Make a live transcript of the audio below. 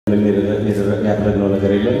ያደረግነው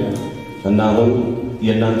ነገር የለም እና አሁን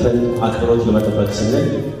የእናንተን አክብሮት ለመጠበቅ ስንል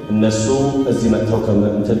እነሱ እዚህ መጥተው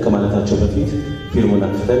ከማለታቸው በፊት ፊልሙን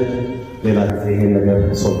አክተን ሌላ ጊዜ ይሄን ነገር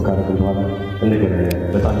ሶልቭ ካደረግን በኋላ እንገናኛለን።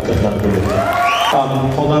 በጣም ይቅርታ አድርጉልኝ።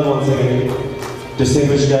 Hold on one second.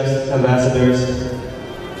 Distinguished guests, ambassadors,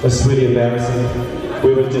 it's really embarrassing.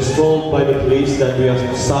 We were just told by the police that we have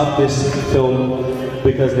to stop this film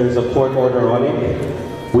because there's a court order on it.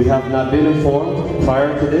 We have not been informed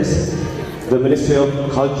prior to this. The Ministry of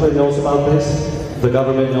Culture knows about this. The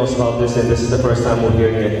government knows about this, and this is the first time we're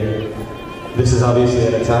hearing it. This is obviously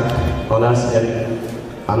an attack on us, and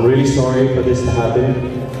I'm really sorry for this to happen.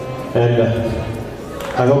 And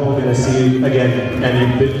I hope we're going to see you again, and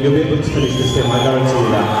you'll be able to finish this film. I guarantee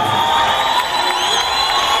you that.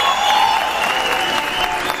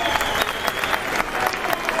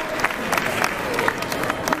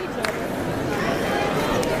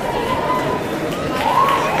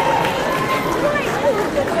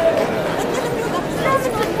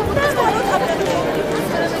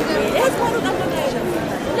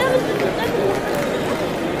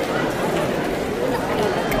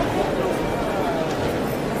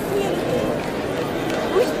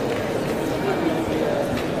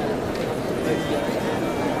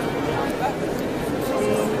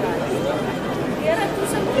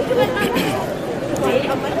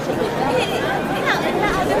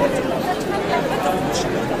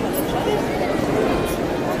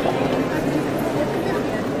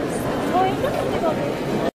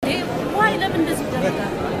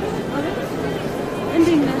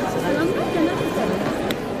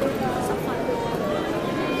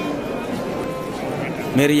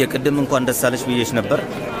 ሜሪ የቅድም እንኳን ደሳለሽ ብዬሽ ነበር።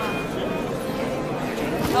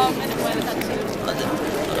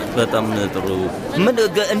 በጣም ጥሩ። ምን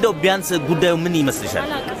እንደው ቢያንስ ጉዳዩ ምን ይመስልሻል?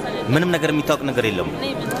 ምንም ነገር የሚታወቅ ነገር የለም።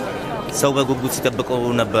 ሰው በጉጉት ሲጠብቀው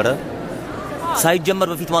ነበር። ሳይጀመር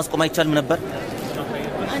በፊት ማስቆም አይቻልም ነበር?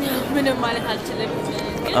 ምንም ማለት አልችልም።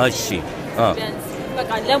 እሺ ቢያንስ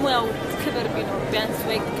በቃ ለሙያው ክብር ቢኖር ቢያንስ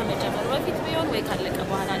ወይ ከመጀመሩ በፊት ቢሆን ወይ ካለቀ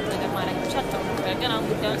በኋላ አንድ ነገር ማድረግ ይቻላል። ጥሩ ግን አሁን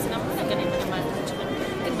ጉዳዩን ስለማናገር ምንም ማለት አልችልም።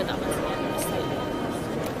 ግን በጣም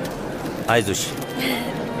አይዞሽ።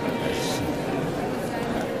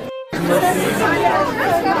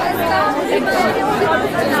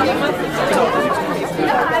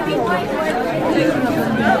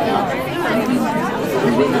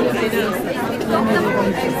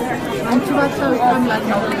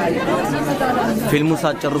 ፊልሙ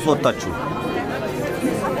ሳትጨርሱ ወጣችሁ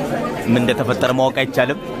ምን እንደተፈጠረ ማወቅ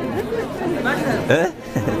አይቻልም?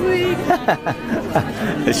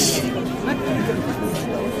 እሺ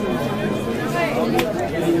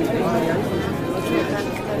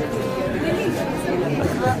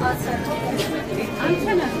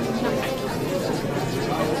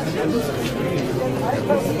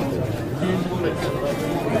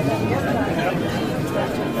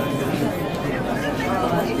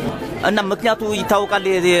እና ምክንያቱ ይታወቃል?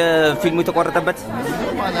 የፊልሙ የተቆረጠበት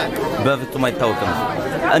በፍጹም አይታወቅም።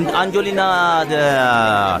 አንጆሊና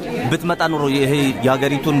ብትመጣ ኑሮ ይሄ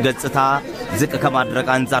የሀገሪቱን ገጽታ ዝቅ ከማድረግ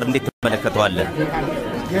አንፃር እንዴት ተመለከተዋለህ?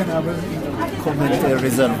 ገና በዚህ ኮሜንት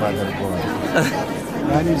ሪዘርቭ አድርገዋል።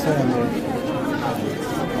 ያኔ ሰላም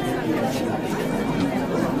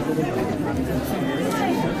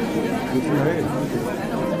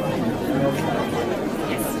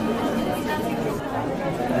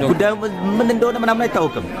ጉዳዩ ምን እንደሆነ ምናምን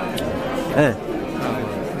አይታወቅም።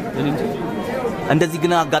 እንደዚህ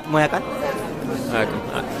ግን አጋጥሞ ያውቃል?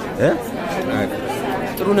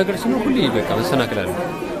 ጥሩ ነገር ሲኖር ሁሉ በቃ መሰናክላል።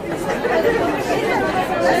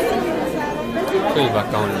 ቆይ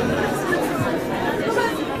በቃ አሁን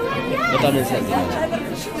በጣም ያሳዝናል።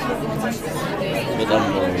 በጣም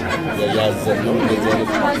ያዘነው እንደዚህ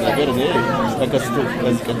አይነት ነገር እኔ ተከስቶ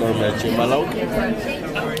ከዚህ ቀደም አይቼ ማላውቅ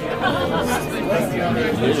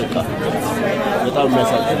በጣም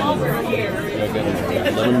የሚያሳዝን ነገር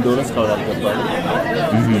ለምን እንደሆነ እስካሁን አልገባንም።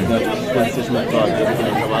 ፖሊሶች መጥተዋል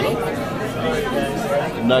የተባለው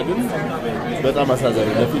እና ግን በጣም አሳዛኝ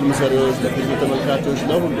ለፊልም ሰሪዎች፣ ለፊልም ተመልካቾች፣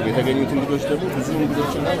 ለሁሉም የተገኙት እንግዶች ደግሞ ብዙ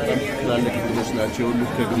እንግዶችና በጣም ትላልቅ እንግዶች ናቸው። ሁሉ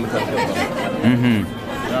ከግምት አልገባም።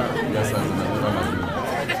 ያሳዝናል በጣም